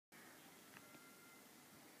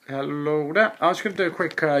Hello there. I was going to do a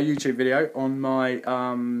quick YouTube video on my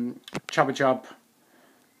CHUBBA Chubb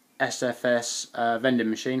SFS vending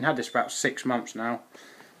machine. Had this about 6 months now.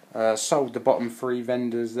 Sold the bottom 3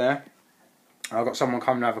 vendors there. I've got someone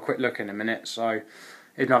coming to have a quick look in a minute. So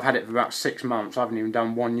even though I've had it for about 6 months, I haven't even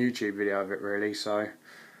done one YouTube video of it really. So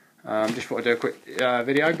just thought I'd do a quick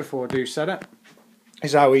video before I do set it.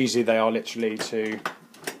 This is how easy they are literally to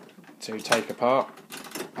take apart.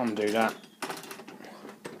 Undo that.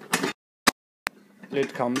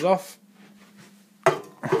 Lid comes off.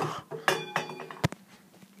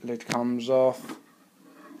 Lid comes off.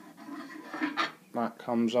 That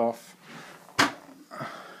comes off.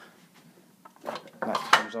 That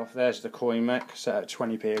comes off. There's the coin mech set at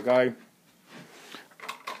 20p a go.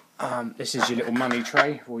 This is your little money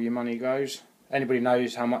tray where all your money goes. Anybody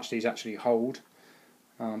knows how much these actually hold,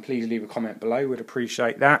 please leave a comment below, would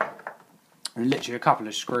appreciate that. And literally a couple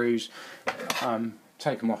of screws,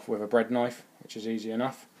 take them off with a bread knife, which is easy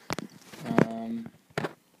enough.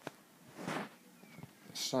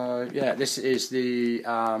 So yeah, this is the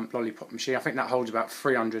lollipop machine. I think that holds about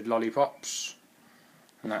 300 lollipops,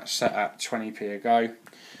 and that's set at 20p a go.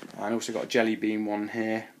 And also got a jelly bean one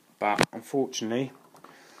here, but unfortunately,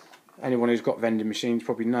 anyone who's got vending machines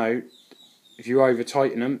probably know if you over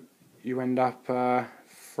tighten them, you end up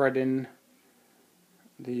threading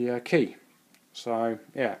the key. So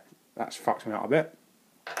yeah, that's fucked me out a bit.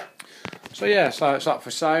 So yeah, so it's up for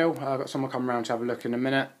sale. I've got someone coming around to have a look in a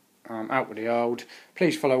minute. Out with the old.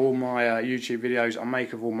 Please follow all my YouTube videos I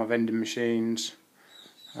make of all my vending machines.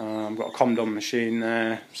 I've got a condom machine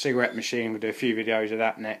there, cigarette machine. We'll do a few videos of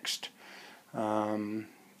that next.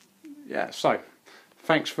 Yeah, so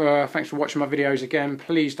thanks for watching my videos again.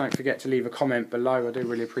 Please don't forget to leave a comment below. I do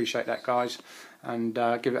really appreciate that, guys, and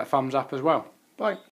give it a thumbs up as well. Bye.